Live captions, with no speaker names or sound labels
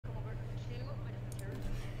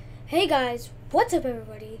Hey guys, what's up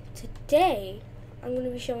everybody? Today I'm going to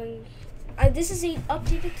be showing, this is an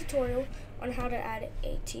updated tutorial on how to add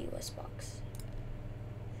a TOS box.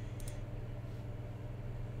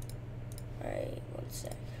 Alright, one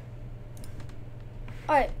sec.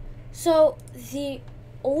 Alright, so the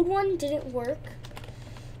old one didn't work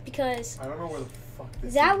because I don't know where the fuck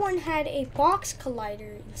this that is. one had a box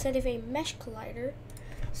collider instead of a mesh collider.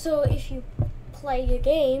 So if you play your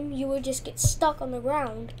game, you would just get stuck on the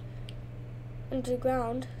ground.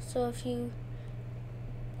 Underground. So if you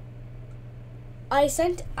I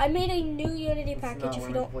made a new Unity package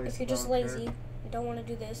if you're just lazy and don't want to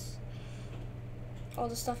do this. All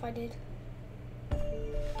the stuff I did.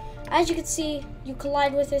 As you can see, you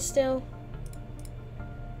collide with it still.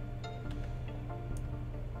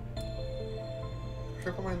 I'm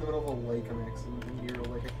sure if I'm in the middle of a lake, I'm actually near a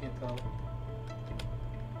lake, I can't tell.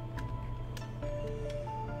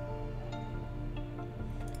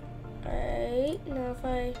 Alright, now if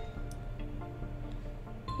I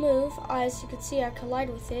move, as you can see, I collide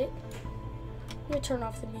with it. Let me turn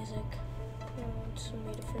off the music. I'll just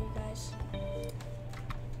read it for you guys.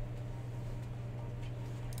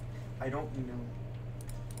 I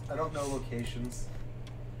don't know locations.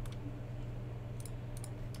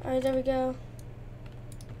 Alright, there we go.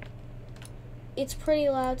 It's pretty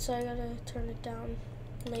loud, so I gotta turn it down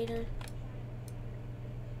later.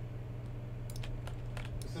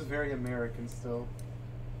 This is very American still.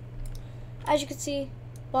 As you can see,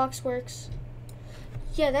 box works.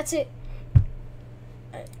 Yeah, that's it.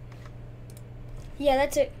 Yeah,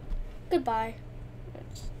 that's it. Goodbye.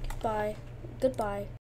 Goodbye. Goodbye.